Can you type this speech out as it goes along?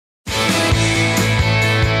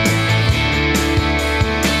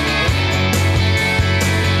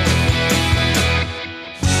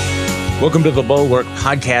Welcome to the Bulwark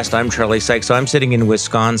Podcast. I'm Charlie Sykes. I'm sitting in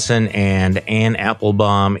Wisconsin, and Ann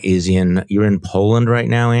Applebaum you're in Poland right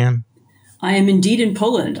now, Ann? I am indeed in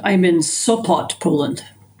Poland. I'm in Sopot, Poland.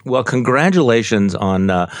 Well, congratulations on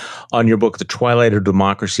your book, The Twilight of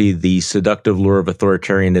Democracy, The Seductive Lure of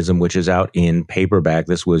Authoritarianism, which is out in paperback.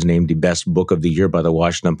 This was named the best book of the year by the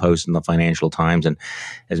Washington Post and the Financial Times. And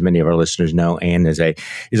as many of our listeners know, Ann is a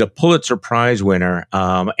Pulitzer Prize winner.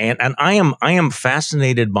 And I am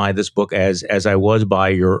fascinated by this book as I was by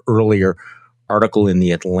your earlier article in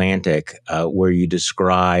The Atlantic, where you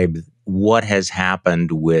describe what has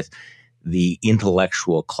happened with the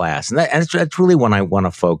intellectual class, and that's really what I want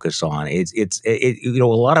to focus on. It's a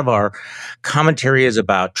lot of our commentary is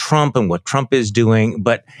about Trump and what Trump is doing,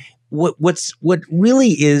 but what really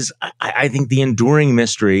is, I think, the enduring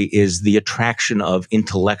mystery is the attraction of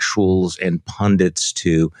intellectuals and pundits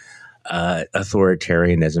to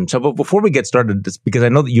authoritarianism. So, but before we get started, because I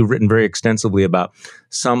know that you've written very extensively about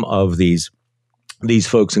some of these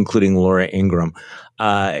folks, including Laura Ingraham.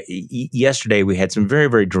 Yesterday, we had some very,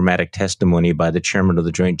 very dramatic testimony by the chairman of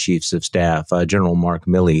the Joint Chiefs of Staff, General Mark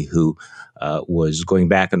Milley, who was going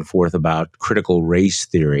back and forth about critical race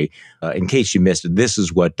theory. In case you missed it, this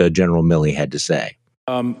is what General Milley had to say.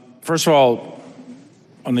 First of all,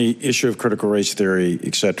 on the issue of critical race theory,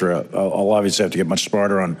 et cetera, I'll obviously have to get much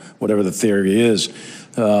smarter on whatever the theory is.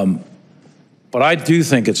 But I do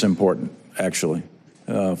think it's important, actually,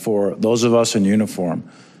 for those of us in uniform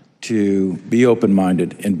to be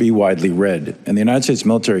open-minded and be widely read. And the United States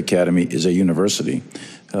Military Academy is a university.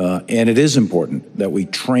 And it is important that we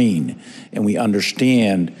train and we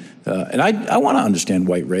understand. And I want to understand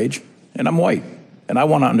white rage, and I'm white, and I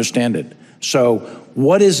want to understand it. So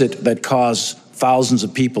what is it that caused thousands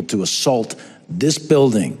of people to assault this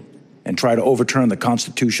building and try to overturn the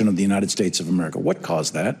Constitution of the United States of America? What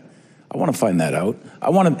caused that? I want to find that out. I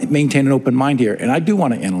want to maintain an open mind here, and I do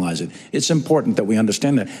want to analyze it. It's important that we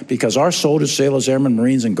understand that because our soldiers, sailors, airmen,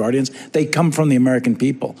 Marines, and Guardians, they come from the American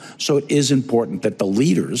people. So it is important that the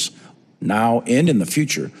leaders, now and in the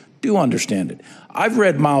future, do understand it. I've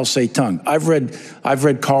read Mao Zedong. I've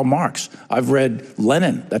read Karl Marx. I've read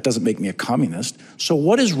Lenin. That doesn't make me a communist. So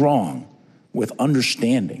what is wrong with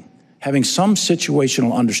understanding, having some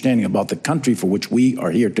situational understanding about the country for which we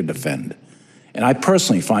are here to defend? And I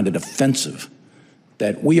personally find it offensive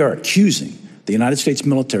that we are accusing the United States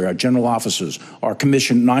military, our general officers, our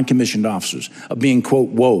commissioned, non-commissioned officers of being, quote,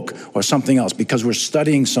 woke or something else because we're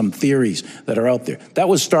studying some theories that are out there. That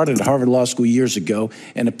was started at Harvard Law School years ago,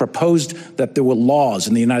 and it proposed that there were laws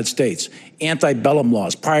in the United States, antebellum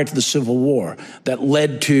laws prior to the Civil War, that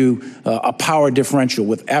led to a power differential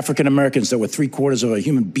with African Americans that were 3/4 of a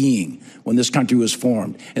human being when this country was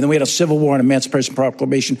formed. And then we had a Civil War and Emancipation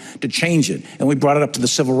Proclamation to change it. And we brought it up to the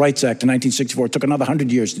Civil Rights Act in 1964. It took another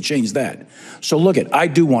 100 years to change that. So look, I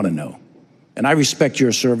do want to know. And I respect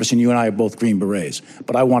your service, and you and I are both Green Berets.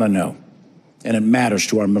 But I want to know. And it matters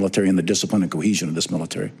to our military and the discipline and cohesion of this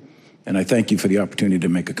military. And I thank you for the opportunity to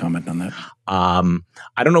make a comment on that.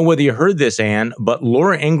 I don't know whether you heard this, Ann, but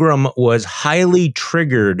Laura Ingraham was highly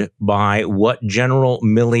triggered by what General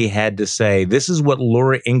Milley had to say. This is what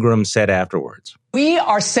Laura Ingraham said afterwards. We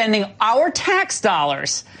are sending our tax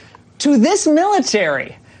dollars to this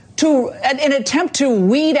military to an attempt to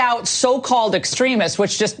weed out so-called extremists,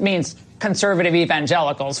 which just means conservative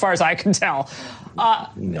evangelical, as far as I can tell.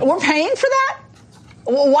 No. We're paying for that?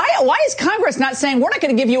 Why is Congress not saying we're not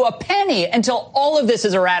going to give you a penny until all of this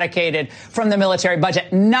is eradicated from the military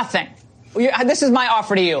budget? Nothing. This is my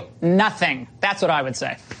offer to you. Nothing. That's what I would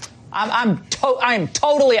say. I'm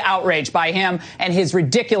totally outraged by him and his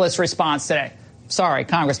ridiculous response today. Sorry,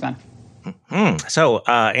 Congressman. So,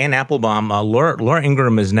 Ann Applebaum, Laura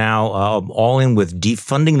Ingraham is now all in with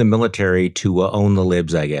defunding the military to own the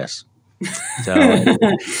libs, I guess. So,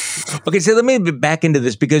 okay, so let me get back into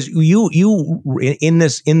this because you in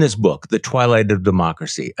this book, The Twilight of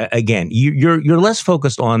Democracy, again, you're less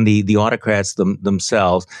focused on the autocrats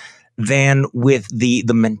themselves than with the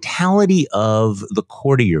mentality of the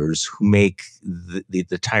courtiers who make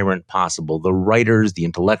the tyrant possible, the writers, the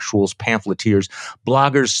intellectuals, pamphleteers,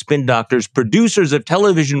 bloggers, spin doctors, producers of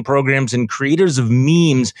television programs, and creators of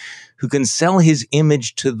memes who can sell his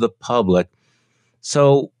image to the public.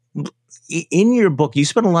 So in your book, you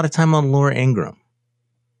spent a lot of time on Laura Ingraham.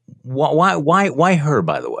 Why her,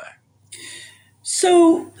 by the way?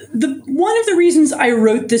 So one of the reasons I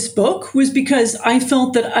wrote this book was because I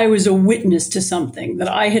felt that I was a witness to something, that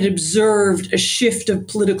I had observed a shift of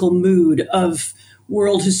political mood of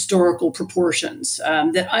world historical proportions,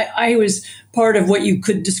 that I was part of what you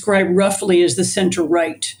could describe roughly as the center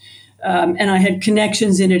right. And I had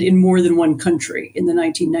connections in it in more than one country in the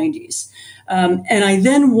 1990s. And I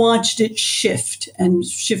then watched it shift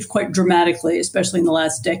quite dramatically, especially in the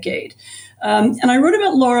last decade. And I wrote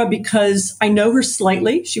about Laura because I know her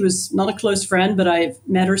slightly. She was not a close friend, but I've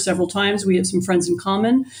met her several times. We have some friends in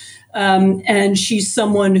common. And she's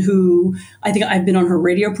someone who, I think I've been on her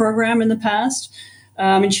radio program in the past.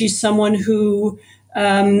 And she's someone who,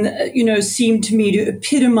 seemed to me to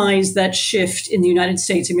epitomize that shift in the United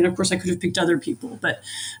States. I mean, of course, I could have picked other people, but,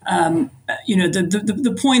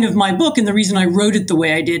 the point of my book and the reason I wrote it the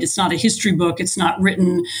way I did, it's not a history book. It's not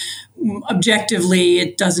written objectively.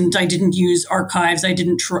 I didn't use archives. I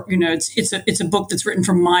didn't, it's a book that's written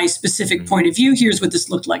from my specific point of view. Here's what this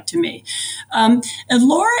looked like to me. And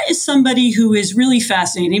Laura is somebody who is really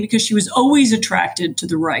fascinating because she was always attracted to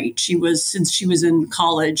the right. Since she was in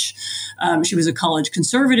college, she was a college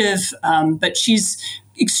conservative, but she's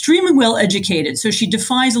extremely well educated. So she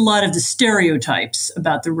defies a lot of the stereotypes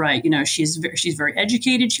about the right. She's very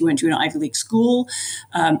educated. She went to an Ivy League school.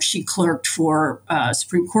 She clerked for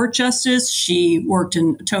Supreme Court justice. She worked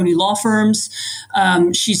in Tony law firms.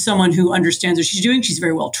 She's someone who understands what she's doing. She's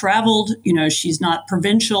very well traveled. She's not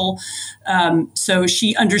provincial. So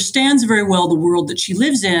she understands very well the world that she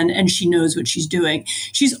lives in, and she knows what she's doing.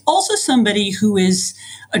 She's also somebody who is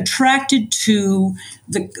attracted to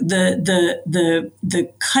the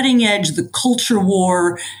cutting edge, the culture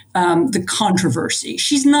war, the controversy.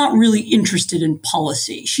 She's not really interested in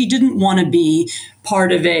policy. She didn't want to be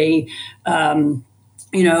part of a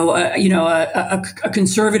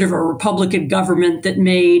conservative or Republican government that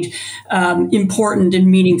made important and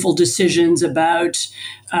meaningful decisions about,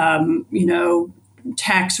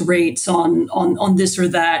 tax rates on this or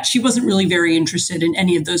that. She wasn't really very interested in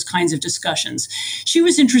any of those kinds of discussions. She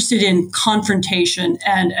was interested in confrontation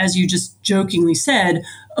and, as you just jokingly said,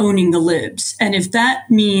 owning the libs. And if that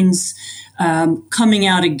means coming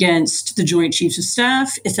out against the Joint Chiefs of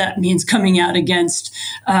Staff, if that means coming out against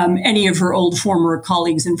any of her old former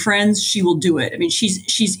colleagues and friends, she will do it. I mean,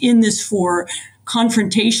 she's in this for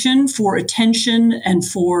confrontation, for attention, and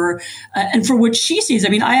for what she sees. I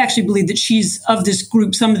mean, I actually believe that she's of this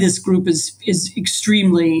group. Some of this group is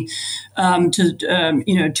extremely to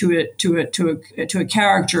a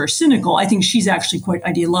character cynical. I think she's actually quite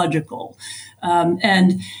ideological,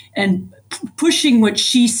 and pushing what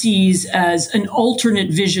she sees as an alternate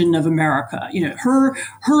vision of America. Her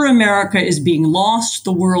America is being lost,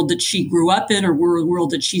 the world that she grew up in, or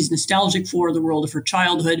world that she's nostalgic for, the world of her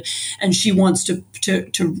childhood, and she wants to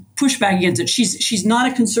push back against it. She's not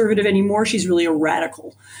a conservative anymore. She's really a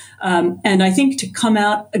radical. And I think to come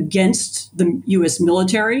out against the U.S.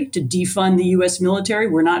 military, to defund the U.S. military,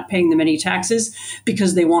 we're not paying them any taxes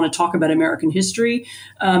because they want to talk about American history,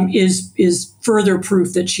 is further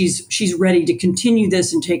proof that she's ready to continue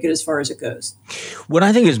this and take it as far as it goes. What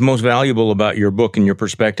I think is most valuable about your book and your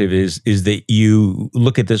perspective is that you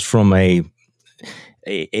look at this from that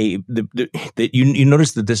you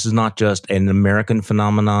notice that this is not just an American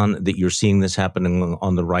phenomenon, that you're seeing this happening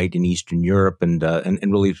on the right in Eastern Europe and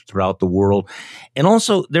really throughout the world. And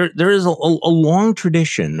also there is a long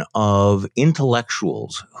tradition of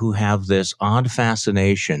intellectuals who have this odd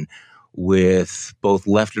fascination with both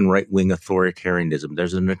left and right wing authoritarianism.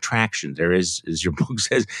 There's an attraction. There is, as your book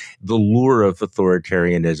says, the lure of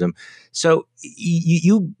authoritarianism. So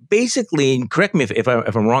you basically, and correct me if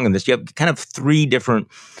I'm wrong in this, you have kind of three different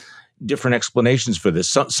explanations for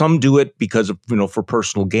this. Some do it because of, for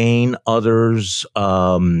personal gain. Others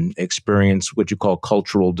experience what you call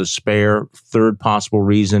cultural despair. Third possible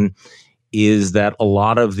reason is that a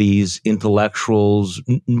lot of these intellectuals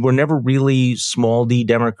were never really small d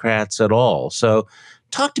Democrats at all. So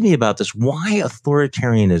talk to me about this. Why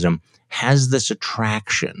authoritarianism has this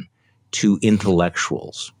attraction to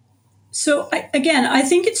intellectuals? So I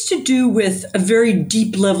think it's to do with a very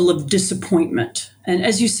deep level of disappointment. And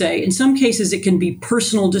as you say, in some cases, it can be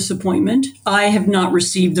personal disappointment. I have not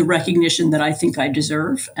received the recognition that I think I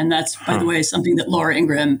deserve. And that's, by the way, something that Laura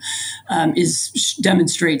Ingraham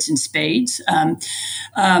demonstrates in spades.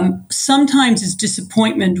 Sometimes it's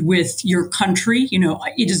disappointment with your country.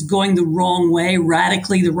 It is going the wrong way,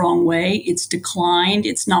 radically the wrong way. It's declined.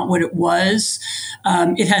 It's not what it was.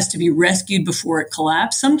 It has to be rescued before it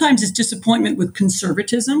collapsed. Sometimes it's disappointment with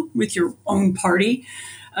conservatism, with your own party.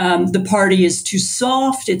 The party is too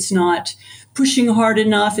soft. It's not pushing hard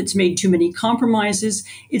enough. It's made too many compromises.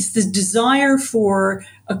 It's the desire for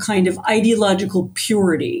a kind of ideological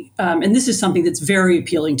purity. And this is something that's very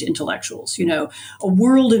appealing to intellectuals, a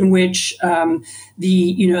world in which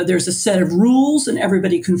there's a set of rules and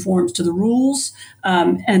everybody conforms to the rules,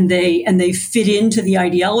 and they fit into the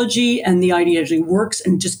ideology, and the ideology works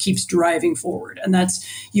and just keeps driving forward. And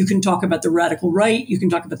you can talk about the radical right, you can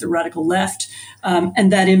talk about the radical left,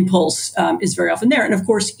 and that impulse is very often there. And of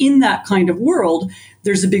course, in that kind of world,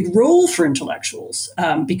 there's a big role for intellectuals,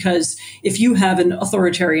 because if you have an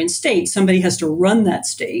authoritarian state, somebody has to run that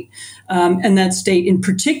state. And that state in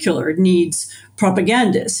particular needs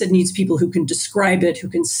propagandists. It needs people who can describe it, who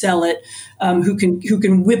can sell it, who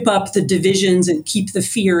can whip up the divisions and keep the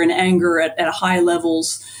fear and anger at high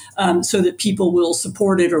levels, so that people will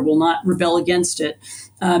support it or will not rebel against it.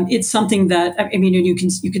 It's something that, and you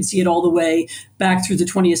can see it all the way back through the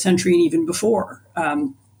 20th century and even before.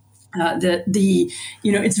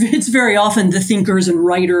 It's very often the thinkers and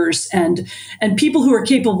writers and people who are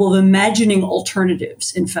capable of imagining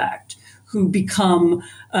alternatives, in fact, who become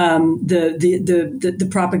the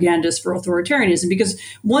propagandists for authoritarianism. Because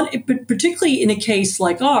particularly in a case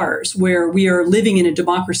like ours, where we are living in a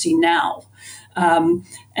democracy now, and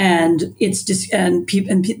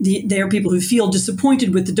they are people who feel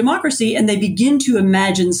disappointed with the democracy, and they begin to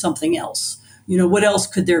imagine something else. What else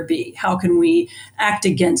could there be? How can we act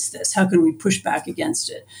against this? How can we push back against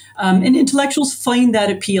it? And intellectuals find that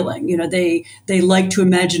appealing. They like to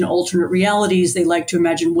imagine alternate realities. They like to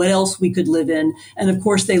imagine what else we could live in. And of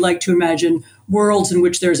course, they like to imagine worlds in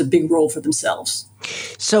which there's a big role for themselves.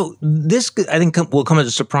 So this, I think, will come as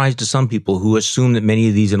a surprise to some people who assume that many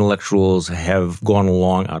of these intellectuals have gone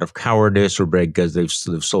along out of cowardice or because they've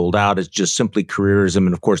sold out. It's just simply careerism.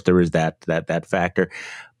 And of course, there is that factor.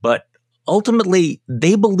 But ultimately,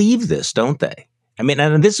 they believe this, don't they? I mean,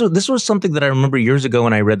 and this was something that I remember years ago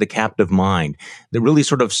when I read The Captive Mind that really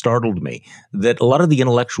sort of startled me, that a lot of the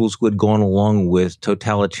intellectuals who had gone along with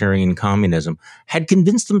totalitarian communism had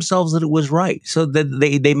convinced themselves that it was right. So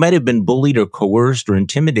that they might have been bullied or coerced or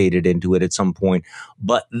intimidated into it at some point,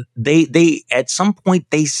 but they at some point,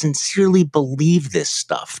 they sincerely believe this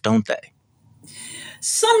stuff, don't they?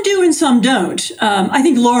 Some do and some don't. I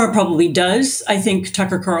think Laura probably does. I think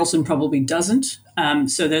Tucker Carlson probably doesn't.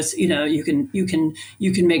 So there's, you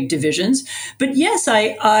can make divisions. But yes,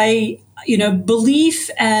 I belief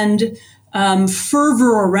and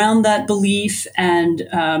fervor around that belief and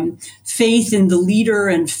faith in the leader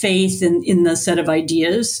and faith in the set of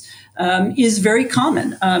ideas is very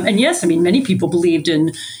common. And yes, many people believed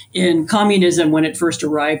in communism when it first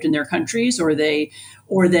arrived in their countries, or they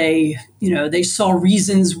saw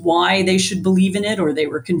reasons why they should believe in it, or they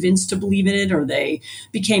were convinced to believe in it, or they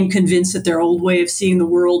became convinced that their old way of seeing the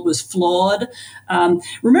world was flawed.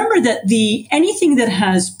 Remember that anything that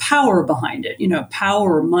has power behind it,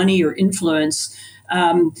 power or money or influence,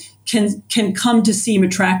 can come to seem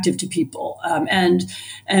attractive to people. And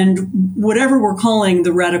whatever we're calling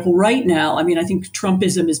the radical right now, I think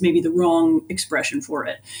Trumpism is maybe the wrong expression for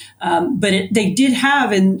it. But they did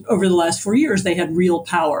have, over the last 4 years, they had real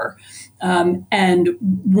power, and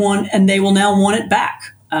they will now want it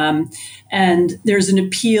back. And there's an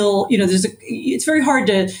appeal, it's very hard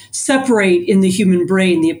to separate in the human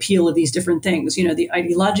brain the appeal of these different things, the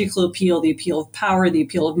ideological appeal, the appeal of power, the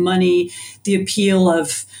appeal of money, the appeal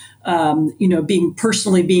of,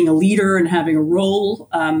 being a leader and having a role.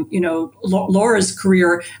 Laura's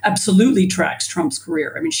career absolutely tracks Trump's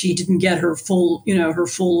career. She didn't get her full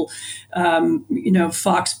Fox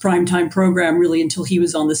primetime program really until he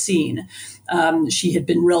was on the scene. She had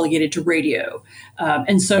been relegated to radio.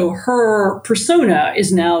 And so her persona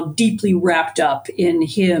is now deeply wrapped up in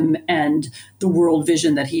him and the world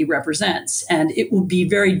vision that he represents. And it will be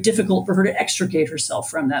very difficult for her to extricate herself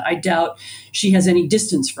from that. I doubt she has any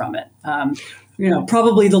distance from it.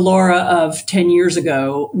 Probably the Laura of 10 years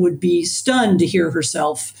ago would be stunned to hear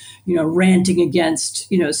herself, ranting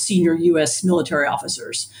against, senior U.S. military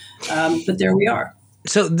officers. But there we are.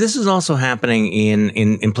 So this is also happening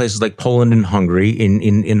in places like Poland and Hungary.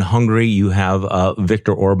 In Hungary, you have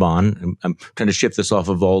Viktor Orban. I'm trying to shift this off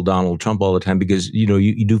of all Donald Trump all the time because,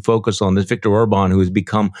 you do focus on this Viktor Orban, who has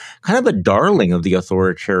become kind of a darling of the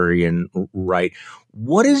authoritarian right.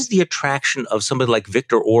 What is the attraction of somebody like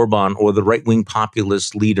Viktor Orban or the right-wing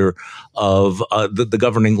populist leader of the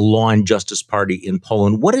governing Law and Justice Party in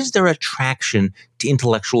Poland? What is their attraction to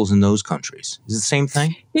intellectuals in those countries? Is it the same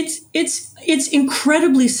thing? It's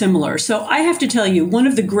incredibly similar. So I have to tell you, one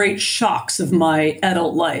of the great shocks of my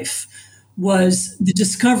adult life was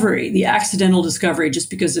the accidental discovery, just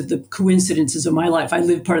because of the coincidences of my life. I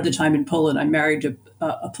lived part of the time in Poland. I'm married to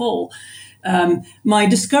a Pole. My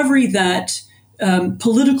discovery that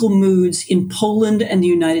political moods in Poland and the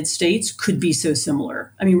United States could be so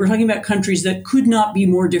similar. I mean, we're talking about countries that could not be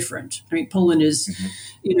more different. I mean, Poland is,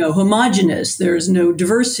 homogenous. There's no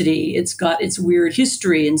diversity. It's got its weird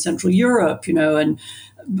history in Central Europe, and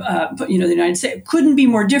the United States couldn't be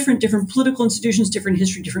more different political institutions, different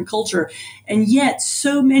history, different culture. And yet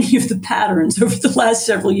so many of the patterns over the last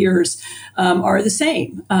several years are the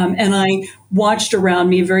same. And I watched around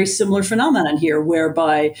me a very similar phenomenon here,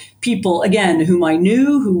 whereby people, again, whom I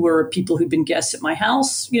knew, who were people who'd been guests at my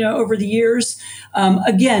house, over the years,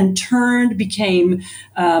 again, became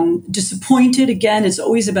disappointed. Again, it's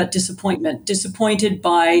always about disappointed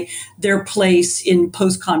by their place in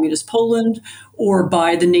post-communist Poland, or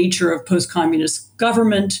by the nature of post-communist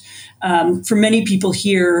government. For many people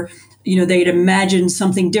here, they'd imagined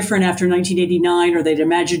something different after 1989, or they'd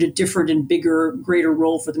imagined a different and bigger, greater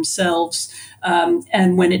role for themselves.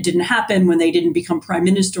 And when it didn't happen, when they didn't become prime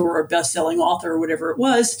minister or a best-selling author or whatever it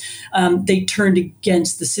was, they turned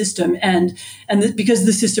against the system. And because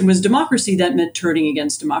the system was democracy, that meant turning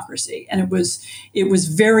against democracy. And it was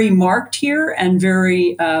very marked here and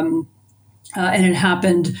very and it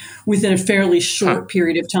happened within a fairly short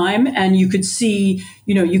period of time. And you could see,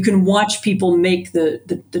 you can watch people make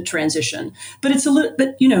the transition. But it's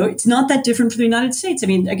it's not that different from the United States. I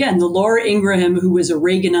mean, again, the Laura Ingraham, who was a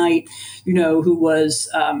Reaganite, who was,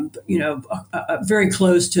 very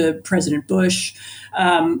close to President Bush,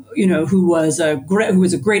 who was a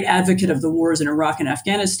great advocate of the wars in Iraq and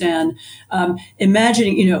Afghanistan.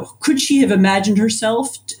 Imagining, could she have imagined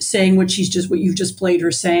herself saying what you've just played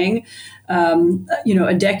her saying?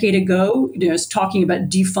 A decade ago, talking about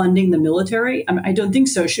defunding the military. I mean, I don't think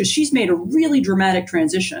so. She's made a really dramatic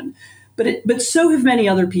transition, but so have many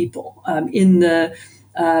other people in their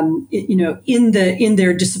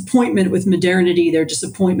disappointment with modernity, their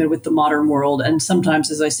disappointment with the modern world, and sometimes,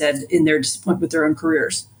 as I said, in their disappointment with their own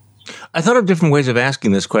careers. I thought of different ways of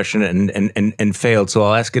asking this question and failed, so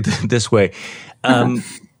I'll ask it this way.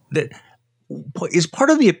 Is part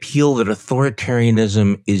of the appeal that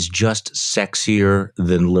authoritarianism is just sexier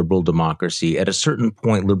than liberal democracy? At a certain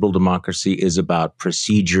point, liberal democracy is about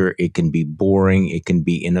procedure. It can be boring. It can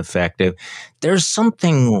be ineffective. There's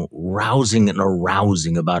something rousing and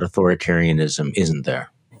arousing about authoritarianism, isn't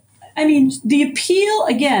there? I mean, the appeal,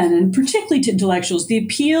 again, and particularly to intellectuals, the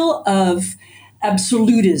appeal of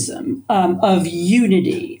absolutism, of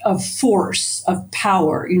unity, of force, of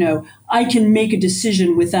power. I can make a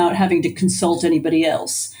decision without having to consult anybody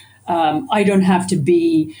else. I don't have to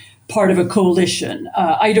be part of a coalition.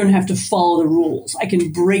 I don't have to follow the rules. I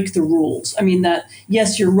can break the rules. I mean,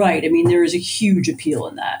 yes, you're right. I mean, there is a huge appeal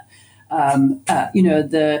in that.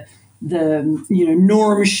 The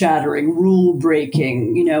norm shattering, rule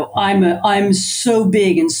breaking, I'm so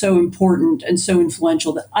big and so important and so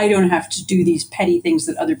influential that I don't have to do these petty things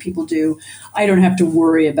that other people do. I don't have to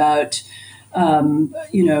worry about,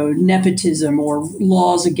 nepotism or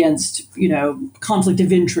laws against, conflict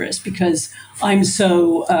of interest, because I'm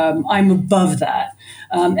above that.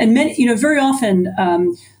 And many, very often,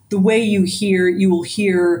 the way you will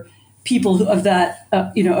hear people of that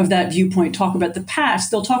viewpoint talk about the past.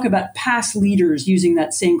 They'll talk about past leaders using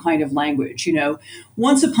that same kind of language.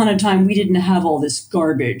 Once upon a time, we didn't have all this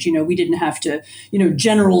garbage. We didn't have to,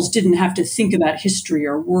 generals didn't have to think about history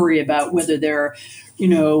or worry about whether they're,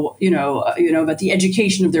 about the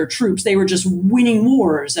education of their troops. They were just winning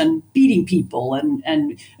wars and beating people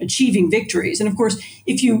and achieving victories. And of course,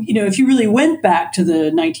 if you really went back to the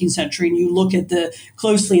 19th century and you look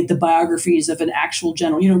closely at the biographies of an actual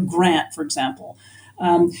general, Grant, for example,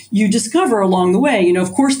 you discover along the way,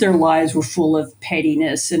 of course, their lives were full of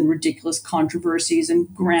pettiness and ridiculous controversies.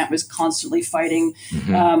 And Grant was constantly fighting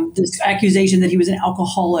this accusation that he was an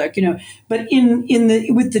alcoholic, But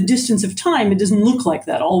with the distance of time, it doesn't look like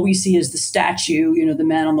that. All we see is the statue, the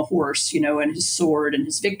man on the horse, and his sword and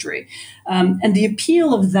his victory. And the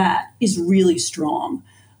appeal of that is really strong.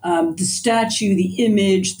 The statue, the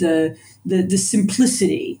image, the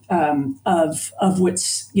simplicity of what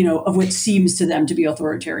seems to them to be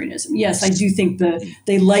authoritarianism. Yes, I do think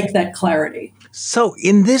they like that clarity. So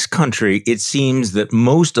in this country, it seems that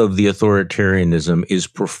most of the authoritarianism is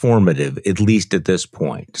performative, at least at this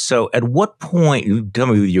point. So at what point, tell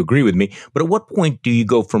me if you agree with me, but at what point do you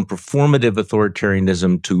go from performative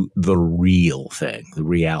authoritarianism to the real thing, the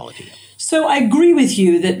reality? So I agree with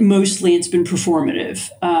you that mostly it's been performative.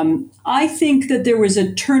 I think that there was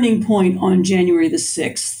a turning point on January the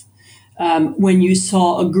 6th when you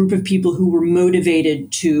saw a group of people who were motivated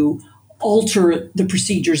to alter the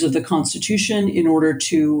procedures of the Constitution in order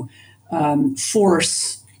to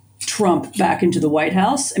force Trump back into the White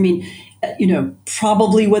House. I mean,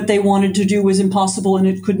 Probably what they wanted to do was impossible and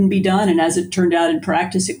it couldn't be done. And as it turned out in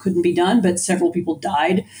practice, it couldn't be done, but several people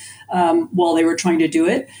died while they were trying to do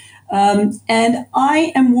it. And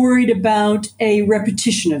I am worried about a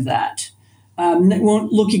repetition of that. It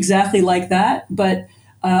won't look exactly like that, but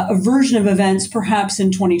a version of events perhaps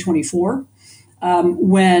in 2024,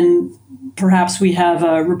 when perhaps we have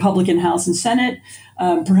a Republican House and Senate,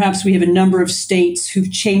 perhaps we have a number of states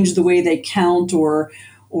who've changed the way they count or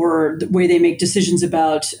the way they make decisions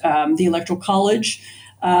about the Electoral College.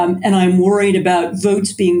 And I'm worried about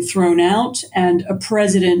votes being thrown out and a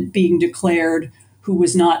president being declared who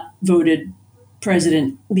was not voted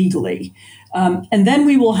president legally. And then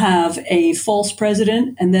we will have a false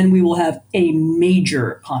president, and then we will have a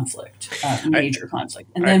major conflict. And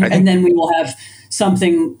then we will have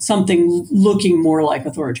something looking more like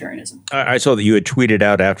authoritarianism. I saw that you had tweeted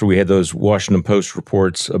out after we had those Washington Post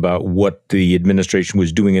reports about what the administration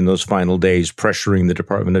was doing in those final days, pressuring the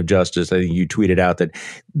Department of Justice. I think you tweeted out that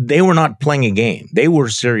they were not playing a game. They were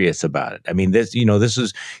serious about it. I mean, this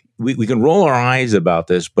is, we can roll our eyes about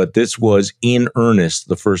this, but this was in earnest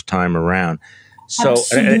the first time around. So,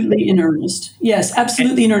 absolutely in earnest. Yes,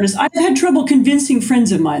 absolutely in earnest. I've had trouble convincing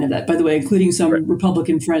friends of mine of that, by the way, including some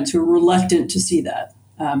Republican friends who are reluctant to see that.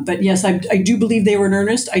 But yes, I do believe they were in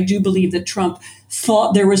earnest. I do believe that Trump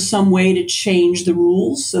thought there was some way to change the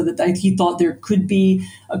rules so that he thought there could be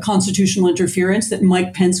a constitutional interference, that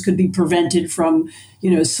Mike Pence could be prevented from,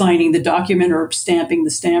 signing the document or stamping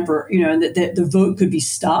the stamp, or, and that the vote could be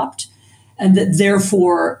stopped, and that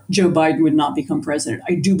therefore Joe Biden would not become president.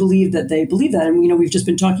 I do believe that they believe that. And, we've just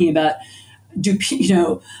been talking about,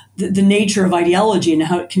 the nature of ideology and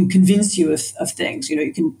how it can convince you of things.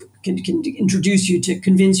 You can introduce you to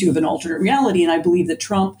convince you of an alternate reality. And I believe that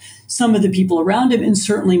Trump, some of the people around him, and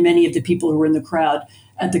certainly many of the people who were in the crowd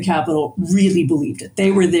at the Capitol really believed it.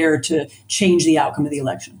 They were there to change the outcome of the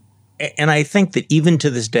election. And I think that even to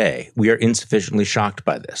this day, we are insufficiently shocked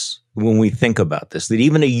by this when we think about this, that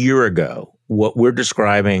even a year ago, what we're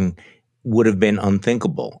describing would have been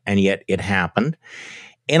unthinkable, and yet it happened.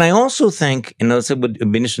 And I also think, and it would be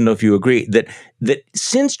interesting to know if you agree, that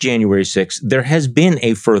since January 6th, there has been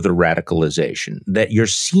a further radicalization, that you're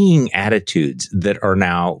seeing attitudes that are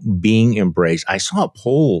now being embraced. I saw a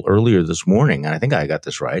poll earlier this morning, and I think I got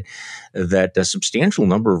this right, that a substantial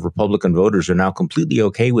number of Republican voters are now completely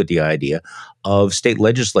okay with the idea of state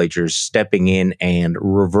legislatures stepping in and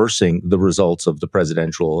reversing the results of the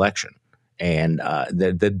presidential election. And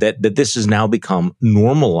that this has now become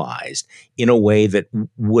normalized in a way that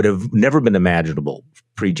would have never been imaginable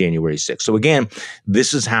pre-January 6th. So again,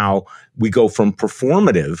 this is how we go from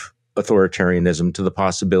performative authoritarianism to the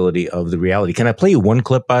possibility of the reality. Can I play you one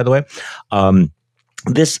clip, by the way?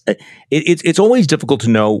 It's always difficult to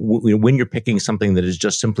know when you're picking something that is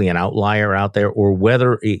just simply an outlier out there, or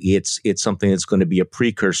whether it's something that's going to be a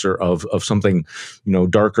precursor of something,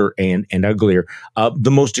 darker and uglier. The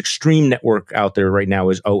most extreme network out there right now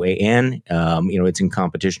is OAN. It's in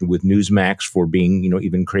competition with Newsmax for being,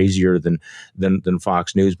 even crazier than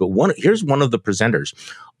Fox News. But here's one of the presenters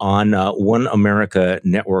on One America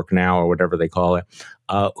Network Now, or whatever they call it,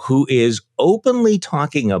 who is openly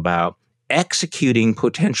talking about executing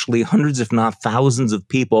potentially hundreds, if not thousands, of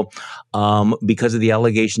people because of the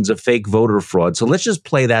allegations of fake voter fraud. So let's just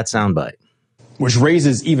play that soundbite. Which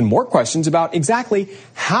raises even more questions about exactly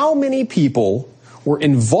how many people were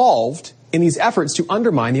involved in these efforts to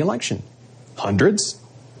undermine the election. Hundreds?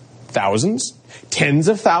 Thousands? Tens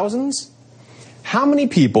of thousands? How many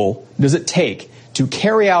people does it take to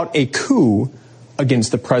carry out a coup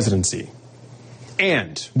against the presidency?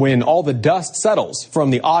 And when all the dust settles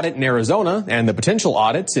from the audit in Arizona and the potential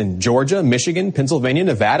audits in Georgia, Michigan, Pennsylvania,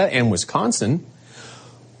 Nevada, and Wisconsin,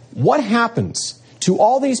 what happens to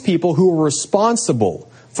all these people who were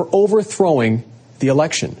responsible for overthrowing the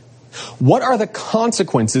election? What are the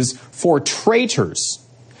consequences for traitors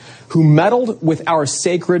who meddled with our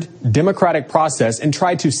sacred democratic process and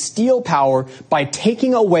tried to steal power by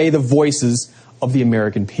taking away the voices of the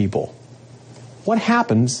American people? What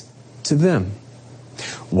happens to them?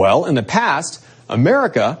 Well, in the past,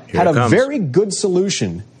 America had a very good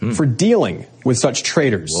solution for dealing with such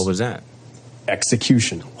traitors. What was that?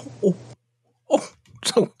 Execution.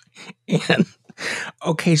 So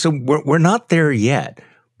we're not there yet.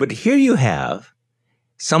 But here you have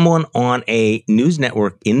someone on a news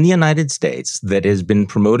network in the United States that has been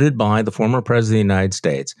promoted by the former president of the United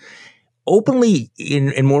States, openly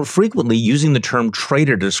and more frequently using the term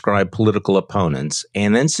traitor to describe political opponents,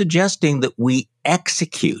 and then suggesting that we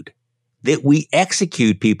execute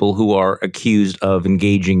people who are accused of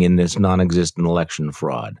engaging in this non-existent election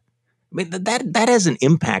fraud. I mean, that has an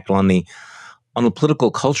impact on the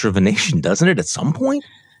political culture of a nation, doesn't it, at some point?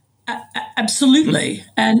 Absolutely.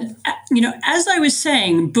 And, as I was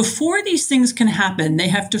saying, before these things can happen, they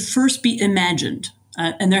have to first be imagined.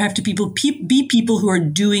 And there have to be people who are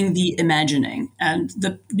doing the imagining. And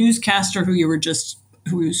the newscaster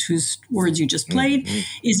whose words you just played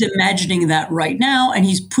is imagining that right now, and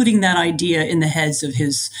he's putting that idea in the heads of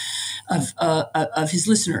his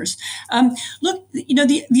listeners. Look,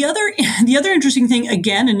 the other interesting thing,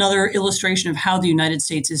 again, another illustration of how the United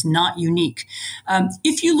States is not unique.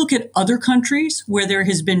 If you look at other countries where there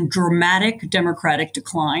has been dramatic democratic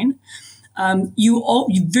decline, you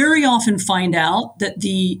very often find out that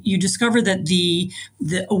you discover that the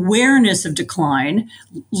awareness of decline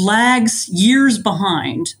lags years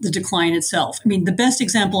behind the decline itself. I mean, the best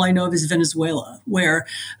example I know of is Venezuela, where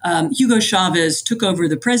Hugo Chavez took over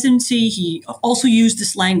the presidency. He also used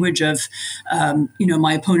this language of,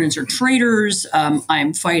 my opponents are traitors.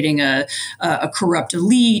 I'm fighting a corrupt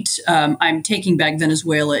elite. I'm taking back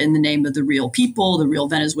Venezuela in the name of the real people, the real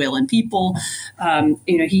Venezuelan people.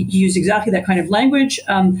 He used exactly that kind of language.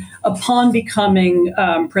 Upon becoming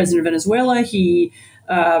president of Venezuela, he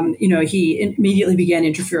immediately began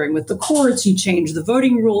interfering with the courts. He changed the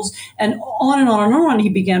voting rules, and on and on and on. He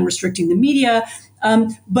began restricting the media.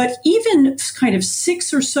 But even kind of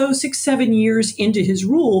 7 years into his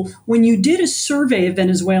rule, when you did a survey of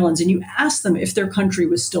Venezuelans and you asked them if their country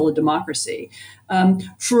was still a democracy,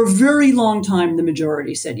 for a very long time, the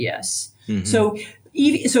majority said yes. Mm-hmm. So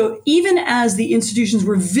even as the institutions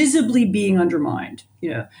were visibly being undermined,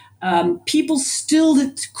 people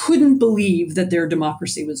still couldn't believe that their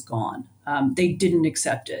democracy was gone. They didn't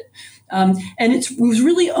accept it. And it was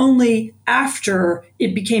really only after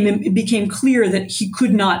it became clear that he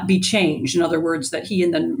could not be changed. In other words, that he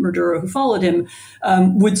and then Maduro, who followed him,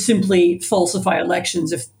 would simply falsify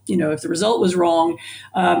elections if the result was wrong,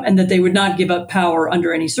 and that they would not give up power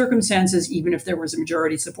under any circumstances, even if there was a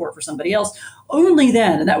majority support for somebody else. Only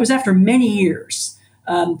then, and that was after many years,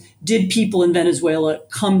 did people in Venezuela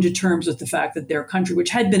come to terms with the fact that their country, which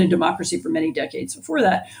had been a democracy for many decades before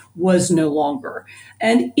that, was no longer.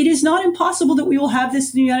 And it is not impossible that we will have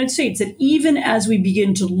this in the United States, that even as we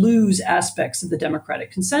begin to lose aspects of the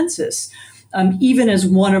democratic consensus, even as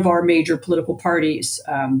one of our major political parties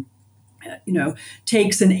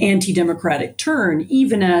takes an anti-democratic turn,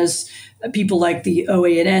 even as people like the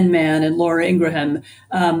OANN man and Laura Ingraham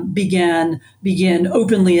began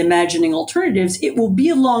openly imagining alternatives, it will be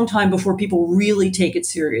a long time before people really take it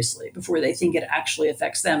seriously, before they think it actually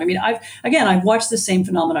affects them. I mean, I've watched the same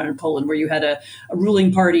phenomenon in Poland, where you had a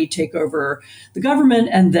ruling party take over the government,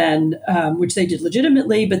 and then, which they did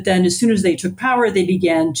legitimately, but then as soon as they took power, they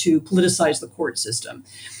began to politicize the court system.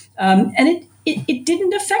 And it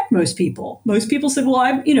didn't affect most people. Most people said,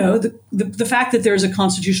 well, the fact that there's a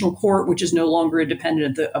constitutional court, which is no longer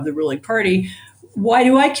independent of the ruling party, why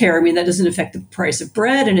do I care? I mean, that doesn't affect the price of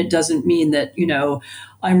bread, and it doesn't mean that,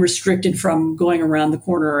 I'm restricted from going around the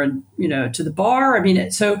corner and, to the bar. I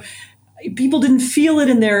mean, so people didn't feel it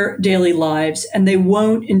in their daily lives, and they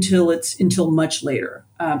won't until much later.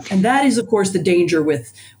 And that is, of course, the danger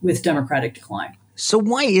with democratic decline. So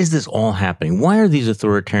why is this all happening? Why are these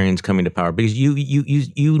authoritarians coming to power? Because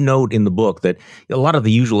you note in the book that a lot of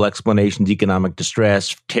the usual explanations, economic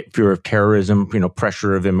distress, fear of terrorism,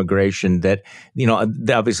 pressure of immigration, that,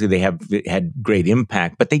 obviously they have had great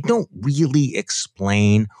impact, but they don't really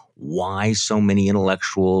explain why so many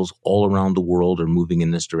intellectuals all around the world are moving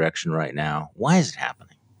in this direction right now. Why is it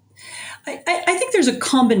happening? I think there's a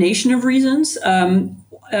combination of reasons.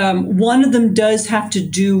 One of them does have to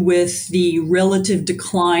do with the relative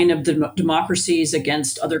decline of the democracies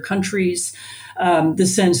against other countries, the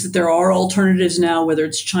sense that there are alternatives now, whether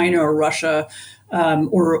it's China or Russia,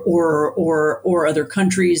 or other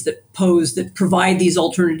countries that provide these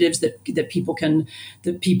alternatives that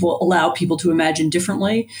people allow people to imagine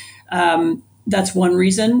differently. That's one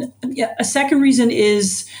reason. A second reason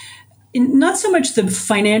is not so much the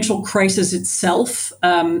financial crisis itself,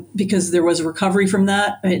 because there was a recovery from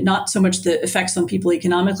that, not so much the effects on people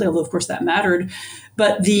economically, although of course that mattered,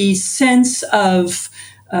 but the sense of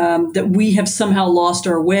that we have somehow lost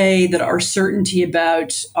our way, that our certainty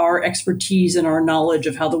about our expertise and our knowledge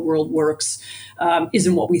of how the world works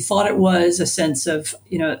isn't what we thought it was, a sense of,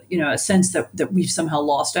 a sense that we've somehow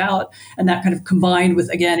lost out. And that kind of combined with,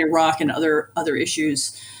 again, Iraq and other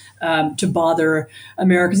issues to bother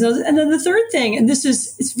Americans. And then the third thing, and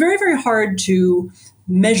it's very, very hard to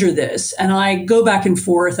measure this, and I go back and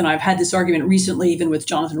forth, and I've had this argument recently, even with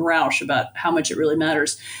Jonathan Rauch, about how much it really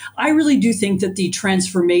matters. I really do think that the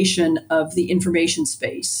transformation of the information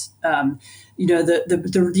space,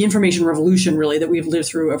 the information revolution, really, that we've lived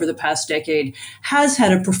through over the past decade, has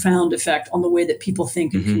had a profound effect on the way that people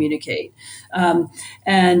think and communicate.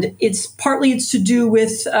 And it's to do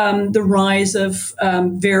with the rise of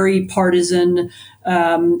very partisan,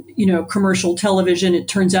 commercial television. It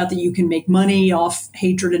turns out that you can make money off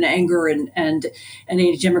hatred and anger and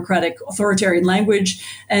anti-democratic authoritarian language.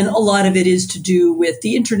 And a lot of it is to do with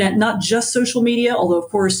the internet, not just social media, although,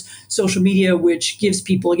 of course, social media, which gives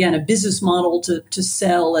people, again, a business model to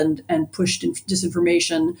sell and push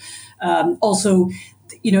disinformation. Also,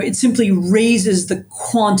 it simply raises the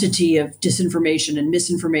quantity of disinformation and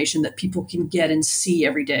misinformation that people can get and see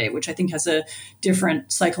every day, which I think has a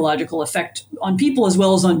different psychological effect on people as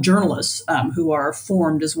well as on journalists who are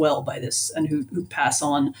formed as well by this and who pass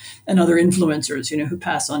on, and other influencers, who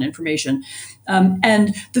pass on information.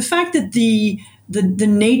 And the fact that the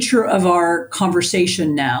nature of our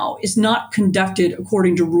conversation now is not conducted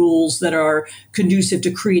according to rules that are conducive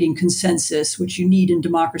to creating consensus, which you need in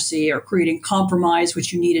democracy, or creating compromise,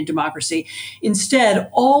 which you need in democracy. Instead,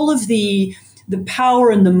 all of the power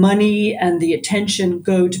and the money and the attention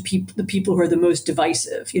go to the people who are the most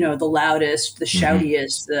divisive, the loudest, the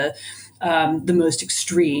shoutiest, the most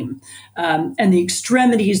extreme. And the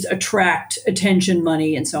extremities attract attention,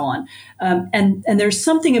 money, and so on. And there's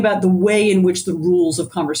something about the way in which the rules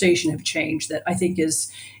of conversation have changed that I think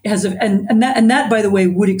that, by the way,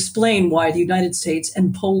 would explain why the United States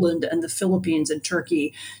and Poland and the Philippines and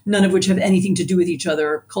Turkey, none of which have anything to do with each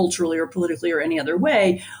other culturally or politically or any other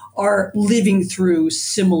way, are living through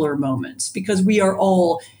similar moments, because we are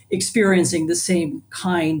all experiencing the same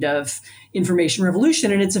kind of information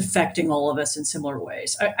revolution, and it's affecting all of us in similar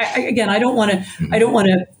ways. I don't want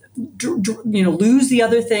to lose the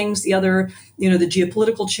other things, the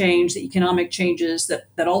geopolitical change, the economic changes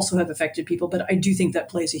that also have affected people, but I do think that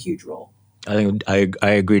plays a huge role. I think I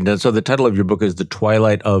agree. So the title of your book is The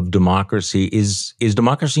Twilight of Democracy. Is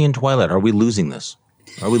democracy in twilight? Are we losing this?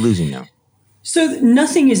 Are we losing now? So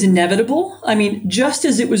nothing is inevitable. I mean, just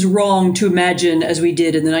as it was wrong to imagine, as we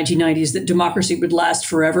did in the 1990s, that democracy would last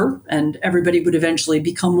forever and everybody would eventually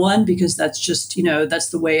become one, because that's just, that's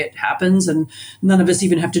the way it happens. And none of us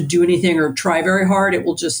even have to do anything or try very hard. It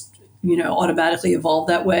will just, automatically evolve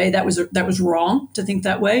that way. That was wrong to think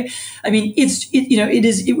that way. I mean,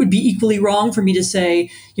 it would be equally wrong for me to say,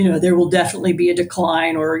 there will definitely be a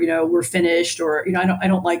decline, or, we're finished, or, I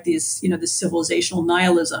don't like these, this civilizational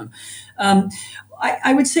nihilism.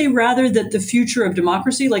 I would say rather that the future of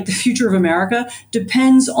democracy, like the future of America,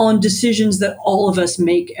 depends on decisions that all of us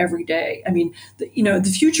make every day. I mean,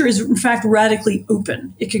 the future is in fact radically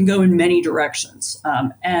open. It can go in many directions.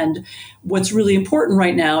 And what's really important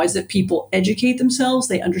right now is that people educate themselves,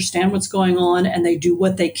 they understand what's going on, and they do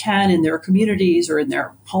what they can in their communities or in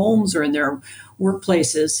their homes or in their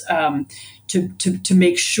workplaces to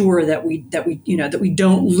make sure that we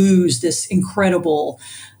don't lose this incredible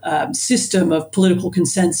system of political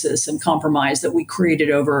consensus and compromise that we created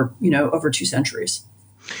over 2 centuries.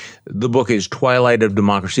 The book is Twilight of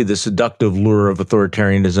Democracy, The Seductive Lure of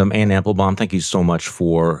Authoritarianism. Anne Applebaum, thank you so much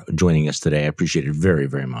for joining us today. I appreciate it very,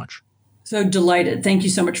 very much. So delighted. Thank you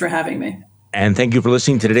so much for having me. And thank you for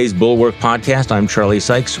listening to today's Bulwark Podcast. I'm Charlie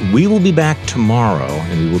Sykes. We will be back tomorrow,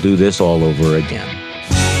 and we will do this all over again.